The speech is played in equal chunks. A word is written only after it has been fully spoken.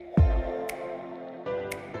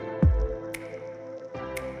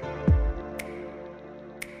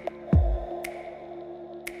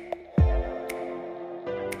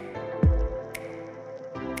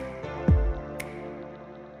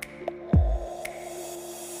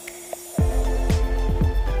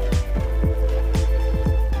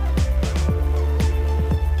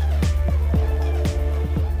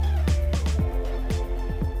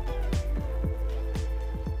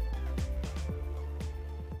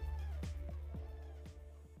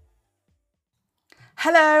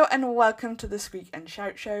Hello and welcome to the Squeak and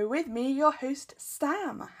Shout Show with me, your host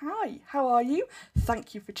Sam. Hi, how are you?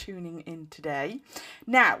 Thank you for tuning in today.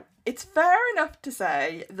 Now, it's fair enough to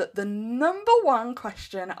say that the number one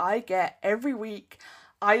question I get every week,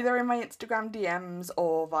 either in my Instagram DMs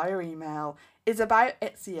or via email, is about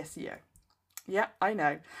Etsy SEO. Yeah, I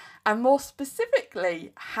know. And more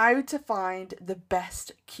specifically, how to find the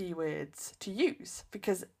best keywords to use,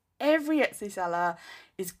 because every Etsy seller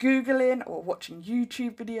is Googling or watching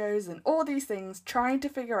YouTube videos and all these things, trying to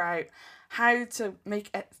figure out how to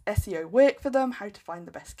make SEO work for them, how to find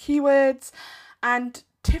the best keywords. And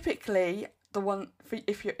typically,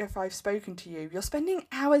 if I've spoken to you, you're spending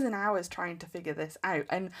hours and hours trying to figure this out,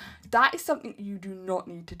 and that is something you do not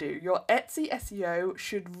need to do. Your Etsy SEO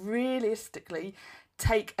should realistically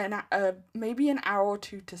take maybe an hour or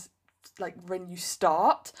two to when you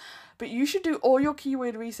start, but you should do all your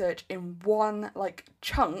keyword research in one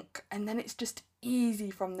chunk, and then it's just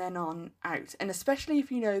easy from then on out. And especially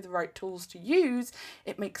if you know the right tools to use,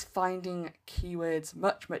 it makes finding keywords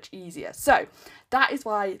much easier. So that is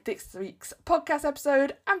why this week's podcast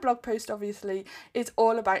episode and blog post obviously is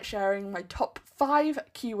all about sharing my top 5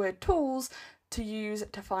 keyword tools to use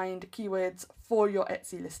to find keywords for your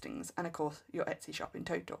Etsy listings and of course your Etsy shop in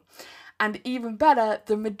total. And even better,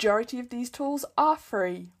 the majority of these tools are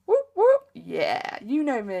free. Whoop whoop, yeah, you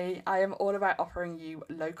know me, I am all about offering you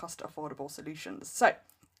low cost affordable solutions. So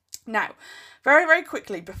now, very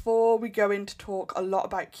quickly, before we go in to talk a lot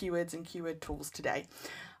about keywords and keyword tools today,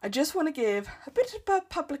 I just want to give a bit of a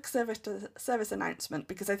public service announcement,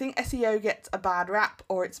 because I think SEO gets a bad rap,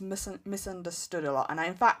 or it's misunderstood a lot. And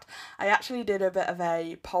in fact, I actually did a bit of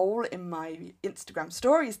a poll in my Instagram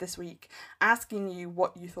stories this week asking you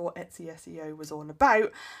what you thought Etsy SEO was all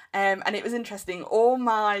about. And it was interesting. All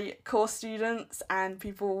my course students and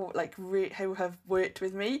people who have worked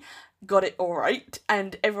with me got it all right,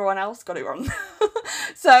 and everyone else got it wrong.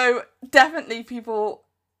 So definitely people,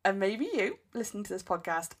 and maybe you listening to this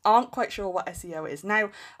podcast, aren't quite sure what SEO is. Now,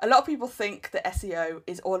 a lot of people think that SEO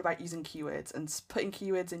is all about using keywords and putting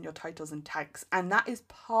keywords in your titles and tags, and that is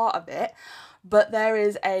part of it, but there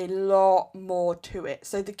is a lot more to it.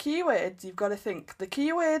 So the keywords, you've got to think, the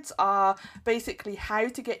keywords are basically how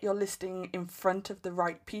to get your listing in front of the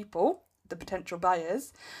right people, the potential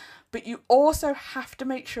buyers. But you also have to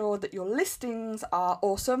make sure that your listings are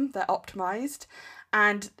awesome, they're optimized,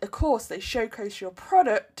 and of course they showcase your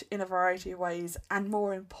product in a variety of ways, and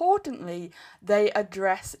more importantly, they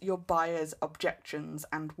address your buyer's objections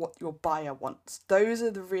and what your buyer wants. Those are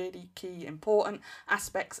the really key important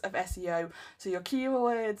aspects of SEO. So your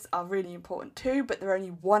keywords are really important too, but they're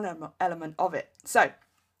only one element of it. So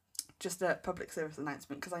just a public service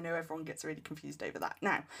announcement, because I know everyone gets really confused over that.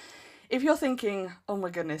 Now, if you're thinking, oh my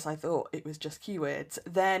goodness, I thought it was just keywords,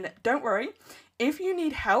 then don't worry. If you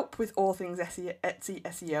need help with all things Etsy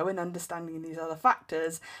SEO and understanding these other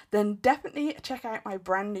factors, then definitely check out my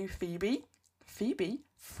brand new freebie. Who's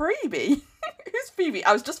Phoebe?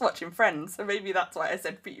 I was just watching Friends, so maybe that's why I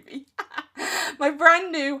said Phoebe. My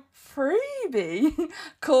brand new freebie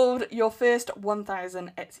called Your First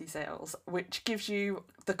 1,000 Etsy Sales, which gives you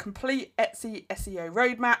the complete Etsy SEO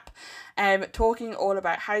roadmap, talking all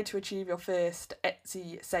about how to achieve your first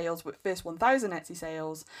Etsy sales, with first 1,000 Etsy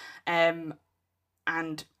sales,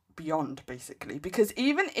 and beyond, basically. Because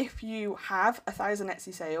even if you have 1,000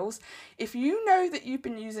 Etsy sales, if you know that you've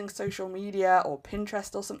been using social media or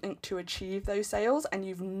Pinterest or something to achieve those sales and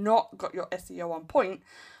you've not got your SEO on point,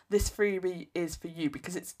 this freebie is for you,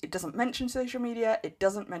 because it doesn't mention social media, it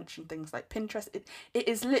doesn't mention things like Pinterest, it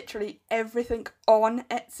is literally everything on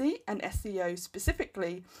Etsy and SEO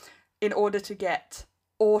specifically, in order to get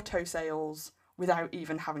auto sales without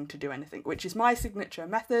even having to do anything, which is my signature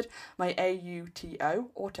method, my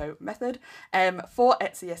auto method, for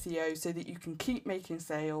Etsy SEO, so that you can keep making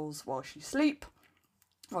sales whilst you sleep,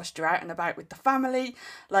 whilst you're out and about with the family.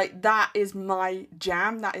 That is my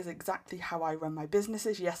jam. That is exactly how I run my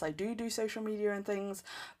businesses. Yes, I do social media and things,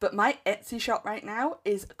 but my Etsy shop right now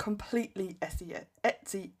is completely Etsy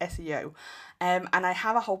SEO. And I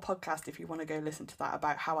have a whole podcast, if you want to go listen to that,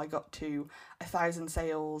 about how I got to 1,000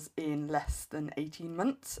 sales in less than 18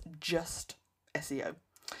 months, just SEO.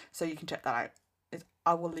 So you can check that out.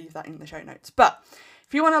 I will leave that in the show notes. But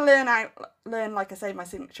if you want to learn, like I say, my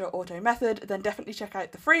signature auto method, then definitely check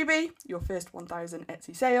out the freebie, Your First 1,000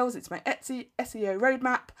 Etsy Sales. It's my Etsy SEO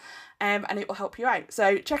roadmap, and it will help you out.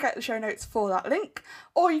 So check out the show notes for that link,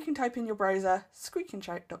 or you can type in your browser,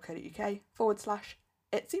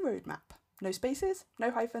 squeakandshout.co.uk/Etsy roadmap. No spaces,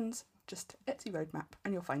 no hyphens, just Etsy roadmap,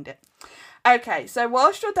 and you'll find it. Okay, so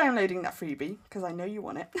whilst you're downloading that freebie, because I know you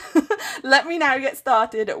want it, let me now get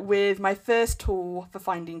started with my first tool for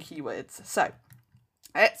finding keywords. So,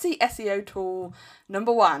 Etsy SEO tool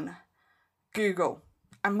number 1, Google,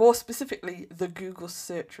 and more specifically, the Google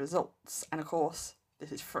search results. And of course,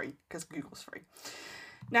 this is free because Google's free.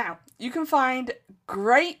 Now, you can find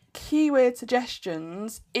great keyword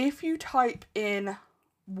suggestions if you type in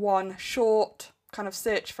one short kind of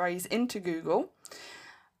search phrase into Google.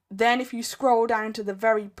 Then if you scroll down to the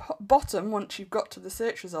very bottom, once you've got to the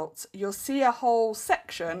search results, you'll see a whole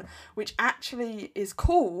section which actually is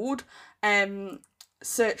called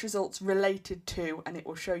search results related to, and it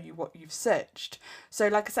will show you what you've searched. So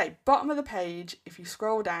like I say, bottom of the page, if you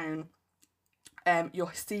scroll down, you'll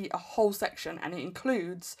see a whole section, and it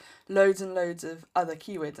includes loads and loads of other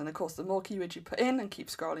keywords. And of course, the more keywords you put in and keep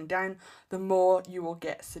scrolling down, the more you will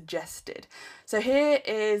get suggested. So here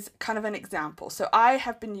is kind of an example. So I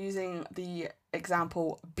have been using the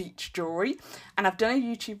example beach jewelry, and I've done a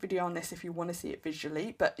YouTube video on this if you want to see it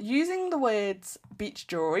visually. But using the words beach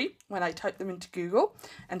jewelry, when I type them into Google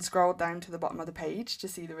and scroll down to the bottom of the page to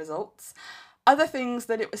see the results, other things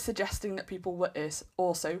that it was suggesting that people were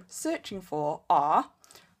also searching for are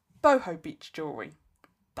boho beach jewellery.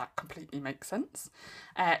 That completely makes sense.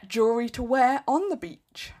 Jewellery to wear on the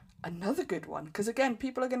beach. Another good one, because again,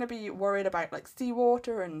 people are going to be worried about like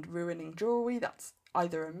seawater and ruining jewellery. That's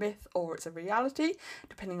either a myth or it's a reality,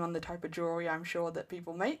 depending on the type of jewellery I'm sure that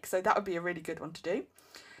people make. So that would be a really good one to do.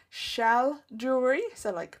 Shell jewellery,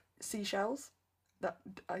 so like seashells.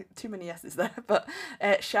 Too many S's there, but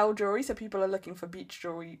shell jewellery, so people are looking for beach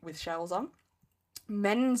jewellery with shells on.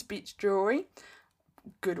 Men's beach jewellery,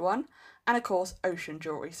 good one. And of course, ocean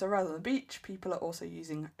jewellery, so rather than beach, people are also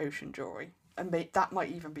using ocean jewellery, and that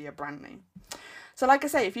might even be a brand name. So like I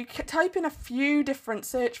say, if you type in a few different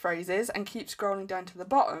search phrases and keep scrolling down to the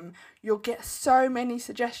bottom, you'll get so many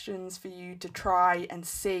suggestions for you to try and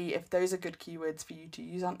see if those are good keywords for you to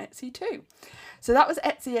use on Etsy too. So that was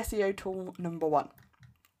Etsy SEO tool number 1.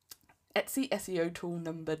 Etsy SEO tool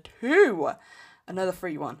number 2, another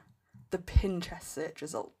free one, the Pinterest search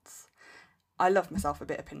results. I love myself a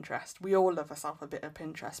bit of Pinterest. We all love ourselves a bit of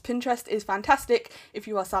Pinterest. Pinterest is fantastic if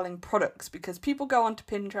you are selling products, because people go onto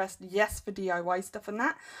Pinterest, yes, for DIY stuff and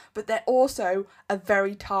that, but they're also a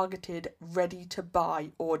very targeted, ready to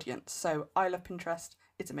buy audience. So I love Pinterest.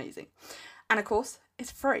 It's amazing. And of course,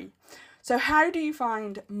 it's free. So how do you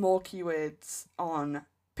find more keywords on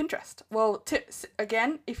Pinterest? Well, tips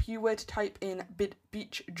again, if you were to type in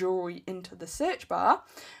beach jewelry into the search bar,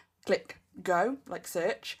 click go, like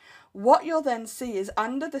search, what you'll then see is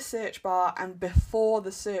under the search bar and before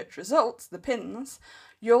the search results, the pins,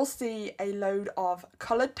 you'll see a load of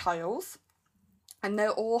coloured tiles, and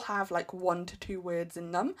they'll all have like 1 to 2 words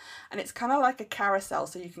in them, and it's kind of like a carousel,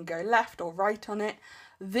 so you can go left or right on it.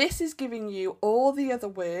 This is giving you all the other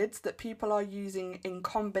words that people are using in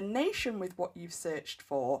combination with what you've searched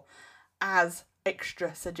for as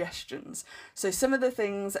extra suggestions. So some of the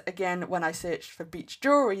things, again, when I searched for beach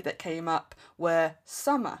jewellery that came up were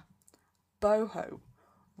summer, boho,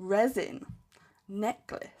 resin,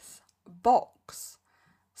 necklace, box,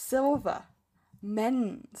 silver,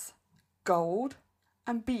 men's, gold,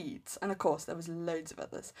 and beads. And of course, there was loads of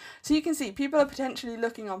others. So you can see people are potentially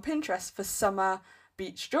looking on Pinterest for summer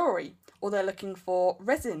beach jewellery, or they're looking for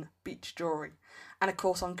resin beach jewellery. And of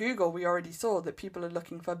course on Google, we already saw that people are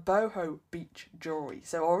looking for boho beach jewellery.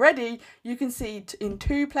 So already you can see in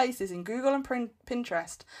 2 places in Google and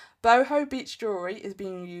Pinterest, boho beach jewellery is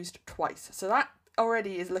being used twice. So that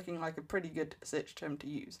already is looking like a pretty good search term to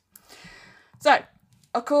use. So,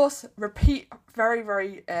 of course, repeat very,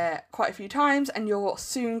 quite a few times, and you'll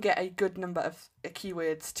soon get a good number of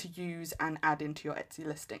keywords to use and add into your Etsy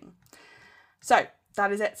listing. So,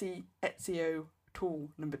 that is Etsy SEO tool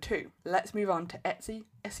number 2. Let's move on to Etsy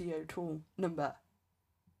SEO tool number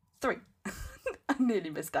 3. I nearly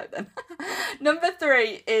missed out then. Number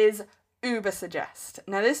 3 is Ubersuggest.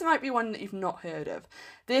 Now this might be one that you've not heard of.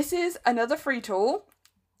 This is another free tool.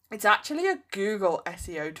 It's actually a Google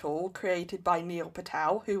SEO tool created by Neil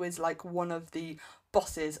Patel, who is like one of the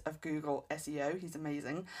bosses of Google SEO. He's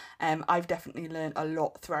amazing. I've definitely learned a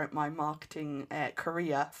lot throughout my marketing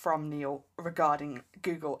career from Neil regarding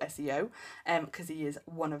Google SEO, because he is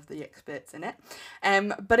one of the experts in it.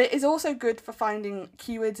 But it is also good for finding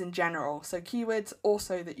keywords in general. So keywords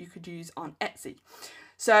also that you could use on Etsy.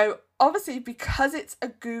 So obviously, because it's a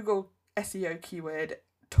Google SEO keyword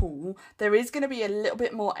tool, there is going to be a little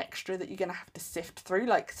bit more extra that you're going to have to sift through,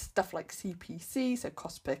 like stuff like CPC, so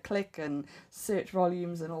cost per click, and search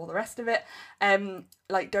volumes and all the rest of it.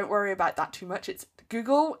 Like, don't worry about that too much. It's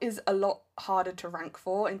Google is a lot harder to rank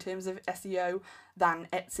for in terms of SEO than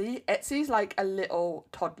Etsy. Etsy's like a little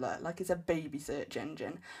toddler, like it's a baby search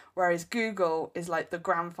engine, whereas Google is like the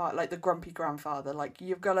grandfather, like the grumpy grandfather. Like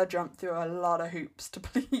you've got to jump through a lot of hoops to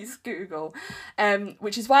please Google,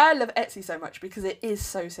 which is why I love Etsy so much, because it is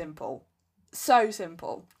so simple, so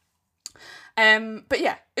simple. But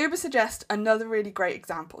yeah, Ubersuggest, another really great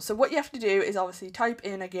example. So what you have to do is obviously type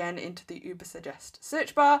in again into the Ubersuggest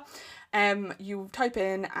search bar. You type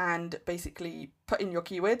in and basically put in your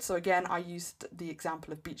keywords. So again, I used the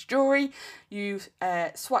example of beach jewelry. You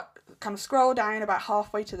kind of scroll down about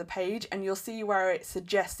halfway to the page and you'll see where it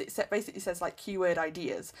suggests, it basically says like keyword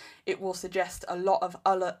ideas. It will suggest a lot of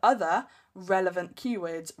other relevant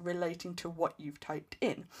keywords relating to what you've typed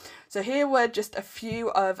in. So here were just a few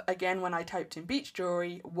of, again, when I typed in beach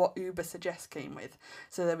jewelry, what Ubersuggest came with.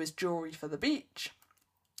 So there was jewelry for the beach,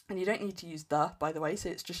 and you don't need to use the, by the way, so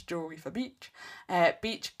it's just jewelry for beach.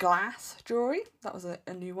 Beach glass jewelry, that was a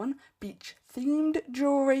new one. Beach themed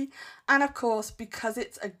jewelry, and of course, because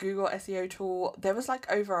it's a Google SEO tool, there was like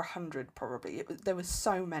over 100 probably. There was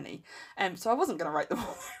so many, so I wasn't going to write them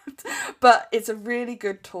all out, but it's a really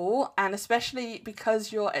good tool, and especially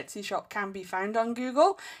because your Etsy shop can be found on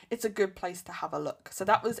Google, it's a good place to have a look. So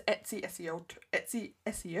that was Etsy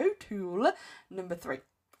SEO tool number 3.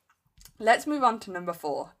 Let's move on to number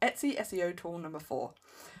 4, Etsy SEO tool number 4.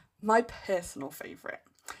 My personal favourite.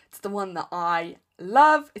 It's the one that I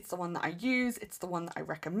love, it's the one that I use, it's the one that I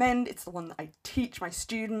recommend, it's the one that I teach my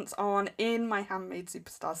students on in my Handmade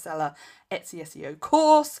Superstar Seller Etsy SEO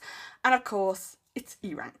course, and of course, it's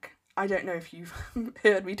eRank. I don't know if you've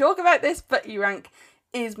heard me talk about this, but eRank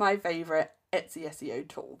is my favourite Etsy SEO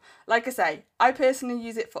tool. Like I say, I personally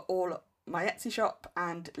use it for all my Etsy shop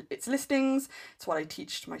and its listings. It's what I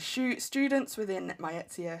teach to my students within my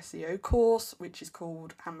Etsy SEO course, which is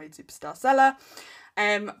called Handmade Superstar Seller.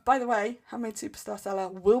 By the way, Handmade Superstar Seller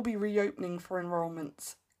will be reopening for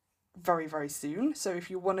enrollments very, very soon. So if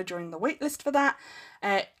you want to join the waitlist for that,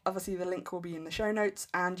 obviously the link will be in the show notes,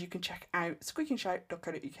 and you can check out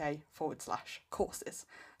squeakandshout.co.uk/courses.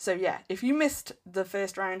 So yeah, if you missed the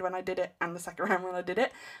first round when I did it and the second round when I did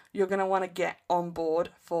it, you're going to want to get on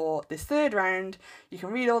board for this third round. You can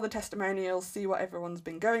read all the testimonials, see what everyone's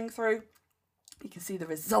been going through. You can see the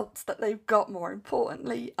results that they've got, more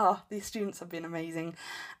importantly. These students have been amazing.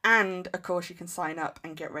 And of course you can sign up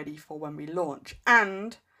and get ready for when we launch.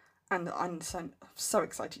 And I'm so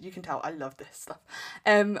excited. You can tell I love this stuff.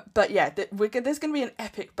 But yeah, there's going to be an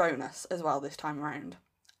epic bonus as well this time around.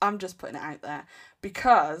 I'm just putting it out there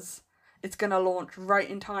because it's going to launch right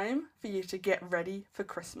in time for you to get ready for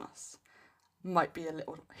Christmas. Might be a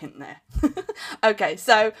little hint there. Okay,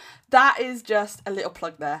 so that is just a little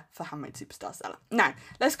plug there for Handmade Superstar Seller. Now,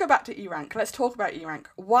 let's go back to eRank. Let's talk about eRank.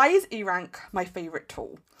 Why is eRank my favourite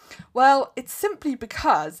tool? Well, it's simply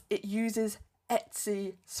because it uses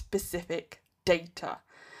Etsy specific data.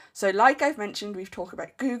 So like I've mentioned, we've talked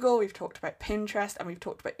about Google, we've talked about Pinterest, and we've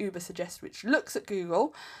talked about Ubersuggest, which looks at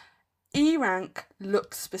Google. eRank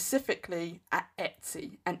looks specifically at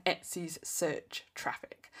Etsy and Etsy's search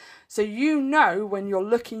traffic. So you know when you're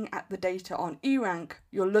looking at the data on eRank,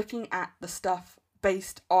 you're looking at the stuff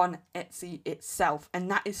based on Etsy itself,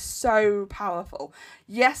 and that is so powerful.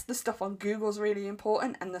 Yes, the stuff on Google's really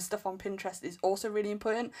important, and the stuff on Pinterest is also really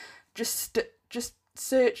important. Just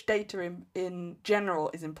search data in general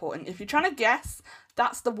is important. If you're trying to guess,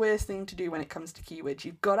 that's the worst thing to do when it comes to keywords.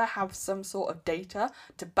 You've got to have some sort of data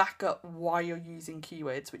to back up why you're using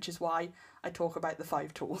keywords, which is why I talk about the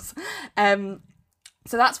 5 tools.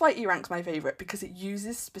 So that's why eRank's my favourite, because it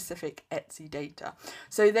uses specific Etsy data.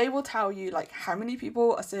 So they will tell you like how many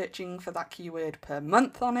people are searching for that keyword per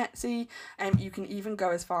month on Etsy, and you can even go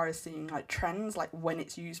as far as seeing like trends, like when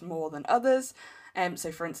it's used more than others.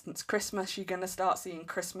 So for instance, Christmas, you're going to start seeing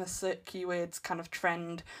Christmas keywords kind of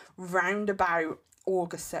trend round about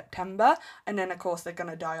August, September, and then of course they're going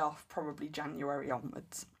to die off probably January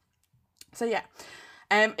onwards. So yeah.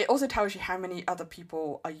 It also tells you how many other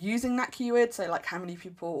people are using that keyword, so like how many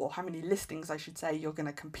people, or how many listings I should say, you're going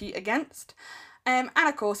to compete against. And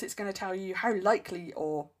of course it's going to tell you how likely,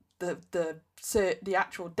 or the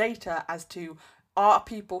actual data as to, are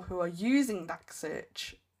people who are using that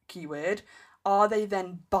search keyword, are they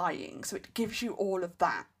then buying? So it gives you all of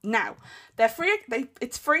that. Now, they're free.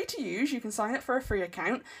 It's free to use. You can sign up for a free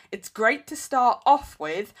account. It's great to start off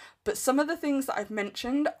with, but some of the things that I've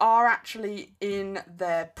mentioned are actually in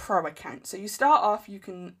their pro account. So you start off, you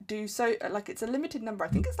can do so, like it's a limited number. I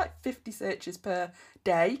think it's like 50 searches per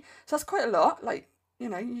day. So that's quite a lot. Like, you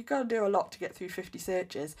know, you've got to do a lot to get through 50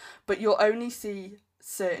 searches, but you'll only see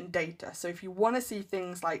certain data. So if you want to see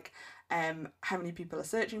things like how many people are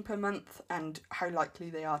searching per month and how likely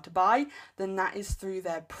they are to buy, then that is through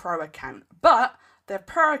their pro account. But their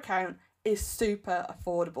pro account is super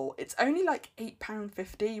affordable. It's only like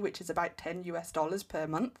 £8.50, which is about $10 per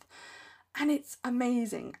month. And it's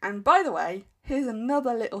amazing. And by the way, here's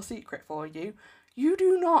another little secret for you. You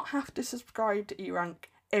do not have to subscribe to eRank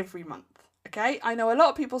every month. Okay? I know a lot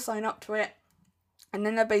of people sign up to it and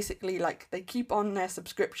then they're basically like, they keep on their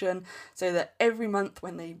subscription so that every month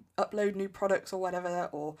when they upload new products or whatever,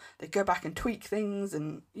 or they go back and tweak things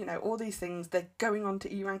and, you know, all these things, they're going on to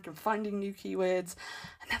eRank and finding new keywords.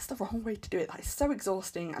 And that's the wrong way to do it. That is so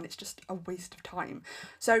exhausting and it's just a waste of time.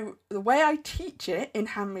 So the way I teach it in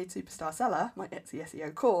Handmade Superstar Seller, my Etsy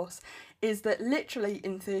SEO course, is that literally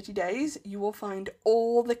in 30 days, you will find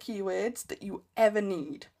all the keywords that you ever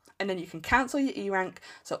need. And then you can cancel your eRank.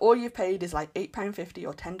 So all you've paid is like £8.50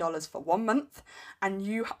 or $10 for 1 month. And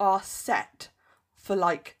you are set for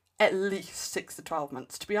like at least 6 to 12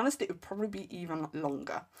 months. To be honest, it would probably be even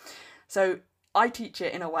longer. So I teach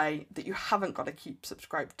it in a way that you haven't got to keep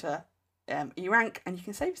subscribed to eRank and you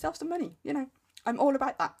can save yourself some money. You know, I'm all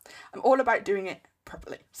about that. I'm all about doing it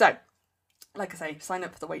properly. So like I say, sign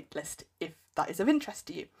up for the wait list if that is of interest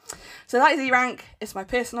to you. So that is eRank. It's my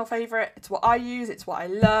personal favourite. It's what I use. It's what I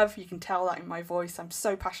love. You can tell that in my voice. I'm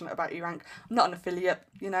so passionate about eRank. I'm not an affiliate,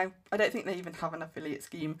 you know. I don't think they even have an affiliate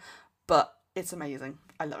scheme, but it's amazing.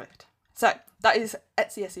 I love it. So that is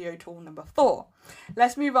Etsy SEO tool number 4.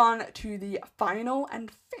 Let's move on to the final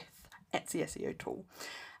and 5th Etsy SEO tool.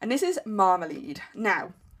 And this is Marmalead.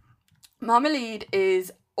 Now, Marmalead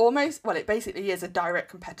is it basically is a direct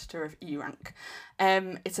competitor of eRank.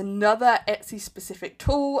 It's another Etsy specific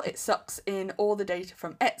tool. It sucks in all the data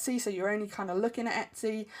from Etsy, so you're only kind of looking at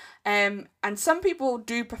Etsy. And some people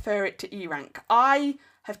do prefer it to eRank. I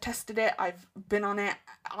have tested it. I've been on it.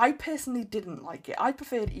 I personally didn't like it. I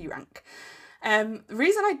preferred eRank. The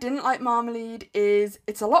reason I didn't like Marmalead is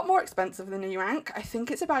it's a lot more expensive than eRank. I think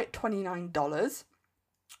it's about $29.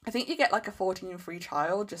 I think you get like a 14 free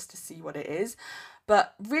trial just to see what it is.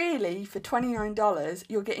 But really, for $29,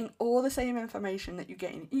 you're getting all the same information that you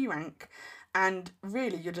get in eRank, and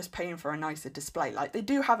really you're just paying for a nicer display. Like, they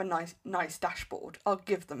do have a nice dashboard. I'll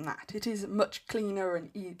give them that. It is much cleaner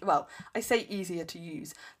and I say easier to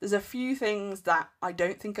use. There's a few things that I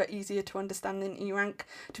don't think are easier to understand in eRank.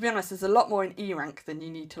 To be honest, there's a lot more in eRank than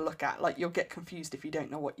you need to look at. Like, you'll get confused if you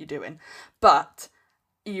don't know what you're doing. But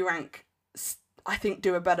eRank, I think,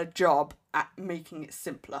 do a better job at making it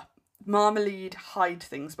simpler. Marmalead hide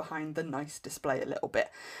things behind the nice display a little bit.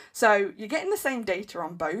 So you're getting the same data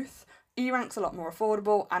on both. eRank's a lot more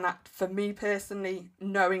affordable, and for me personally,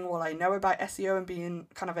 knowing what I know about SEO and being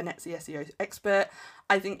kind of an Etsy SEO expert,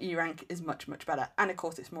 I think eRank is much, much better. And of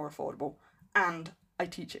course it's more affordable, and I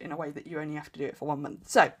teach it in a way that you only have to do it for 1 month.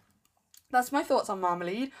 So that's my thoughts on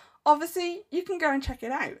Marmalead. Obviously, you can go and check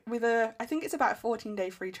it out with I think it's about a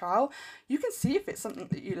 14-day free trial. You can see if it's something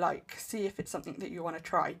that you like, see if it's something that you want to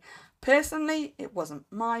try. Personally, it wasn't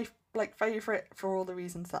my favourite for all the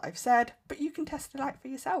reasons that I've said, but you can test it out for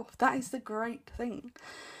yourself. That is the great thing.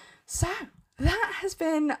 So that has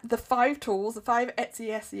been the 5 tools, the 5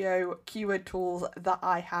 Etsy SEO keyword tools that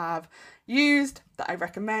I have used, that I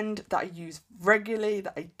recommend, that I use regularly,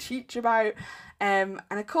 that I teach about. And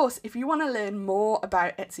of course, if you want to learn more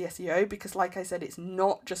about Etsy SEO, because like I said, it's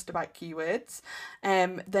not just about keywords,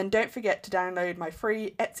 then don't forget to download my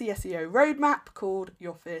free Etsy SEO roadmap called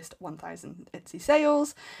Your First 1000 Etsy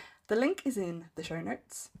Sales. The link is in the show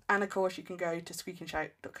notes. And of course, you can go to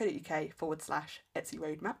squeakandshout.co.uk/Etsy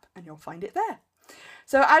roadmap and you'll find it there.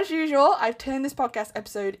 So as usual, I've turned this podcast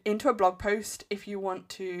episode into a blog post. If you want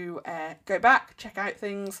to go back, check out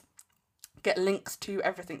things, get links to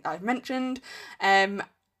everything that I've mentioned,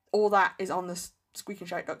 all that is on the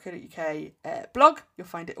squeakandshout.co.uk blog. You'll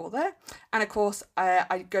find it all there. And of course,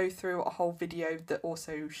 I go through a whole video that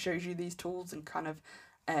also shows you these tools and kind of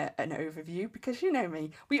an overview, because you know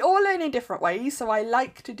me, we all learn in different ways. So I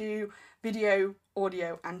like to do video,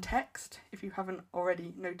 audio and text, if you haven't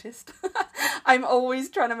already noticed. I'm always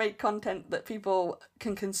trying to make content that people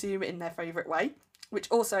can consume in their favourite way, which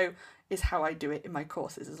also is how I do it in my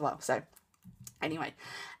courses as well. So anyway,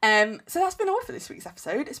 so that's been all for this week's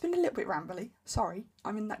episode. It's been a little bit rambly. Sorry,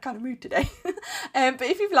 I'm in that kind of mood today. But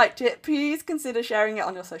if you've liked it, please consider sharing it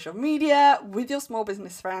on your social media with your small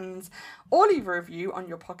business friends, or leave a review on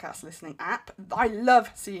your podcast listening app. I love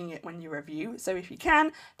seeing it when you review, so if you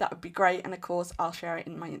can, that would be great. And of course, I'll share it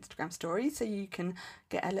in my Instagram story so you can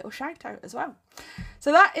get a little shout out as well.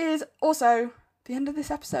 So that is also the end of this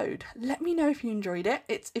episode. Let me know if you enjoyed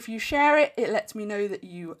it. If you share it, it lets me know that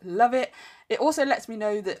you love it. It also lets me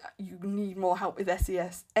know that you need more help with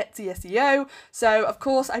Etsy SEO. So of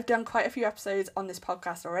course I've done quite a few episodes on this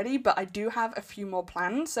podcast already, but I do have a few more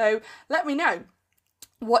planned. So let me know.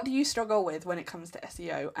 What do you struggle with when it comes to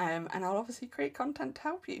SEO? And I'll obviously create content to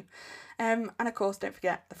help you. And of course, don't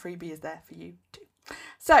forget the freebie is there for you too.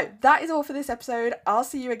 So that is all for this episode. I'll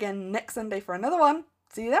see you again next Sunday for another one.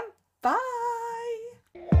 See you then. Bye.